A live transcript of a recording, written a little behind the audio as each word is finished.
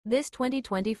This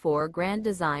 2024 Grand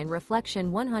Design Reflection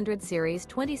 100 Series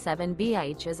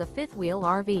 27BH is a fifth-wheel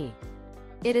RV.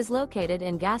 It is located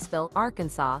in Gassville,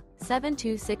 Arkansas,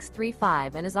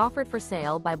 72635 and is offered for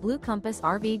sale by Blue Compass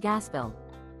RV Gassville.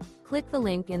 Click the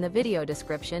link in the video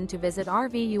description to visit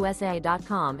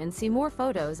RVUSA.com and see more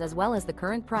photos as well as the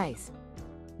current price.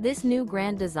 This new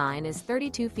Grand Design is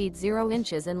 32 feet 0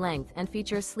 inches in length and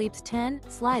features sleeps 10,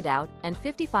 Slideout, and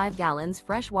 55 gallons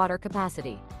fresh water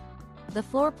capacity. The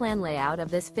floor plan layout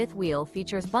of this fifth wheel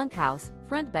features bunkhouse,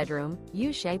 front bedroom,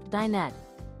 U-shaped dinette.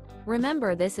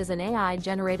 Remember, this is an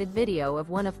AI-generated video of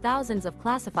one of thousands of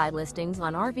classified listings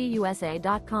on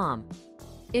RVUSA.com.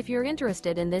 If you're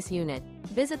interested in this unit,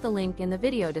 visit the link in the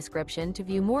video description to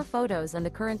view more photos and the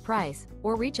current price,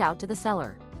 or reach out to the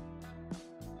seller.